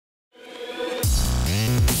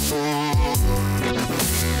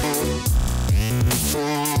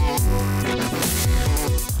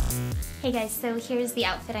Hey guys, so here's the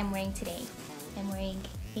outfit I'm wearing today. I'm wearing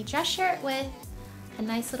a dress shirt with a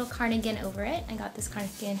nice little cardigan over it. I got this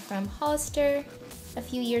cardigan from Hollister a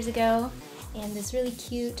few years ago, and this really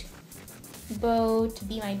cute bow to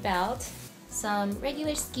be my belt, some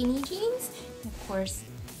regular skinny jeans, and of course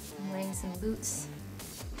I'm wearing some boots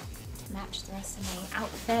to match the rest of my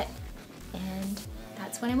outfit, and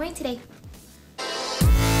that's what I'm wearing today.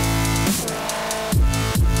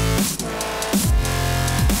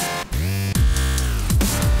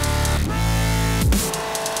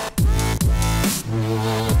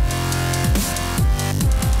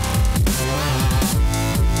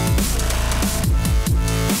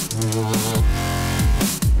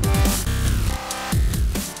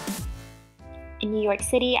 In New York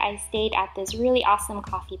City, I stayed at this really awesome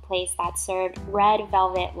coffee place that served red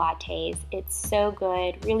velvet lattes. It's so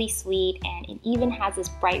good, really sweet, and it even has this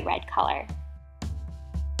bright red color.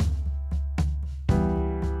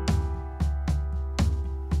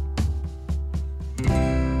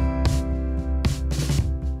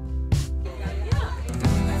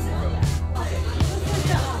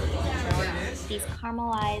 These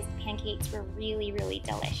caramelized pancakes were really, really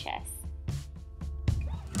delicious.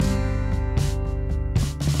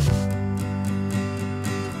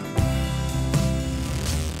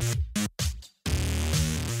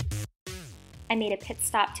 I made a pit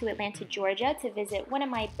stop to Atlanta, Georgia to visit one of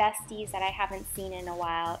my besties that I haven't seen in a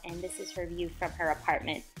while, and this is her view from her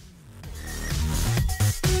apartment.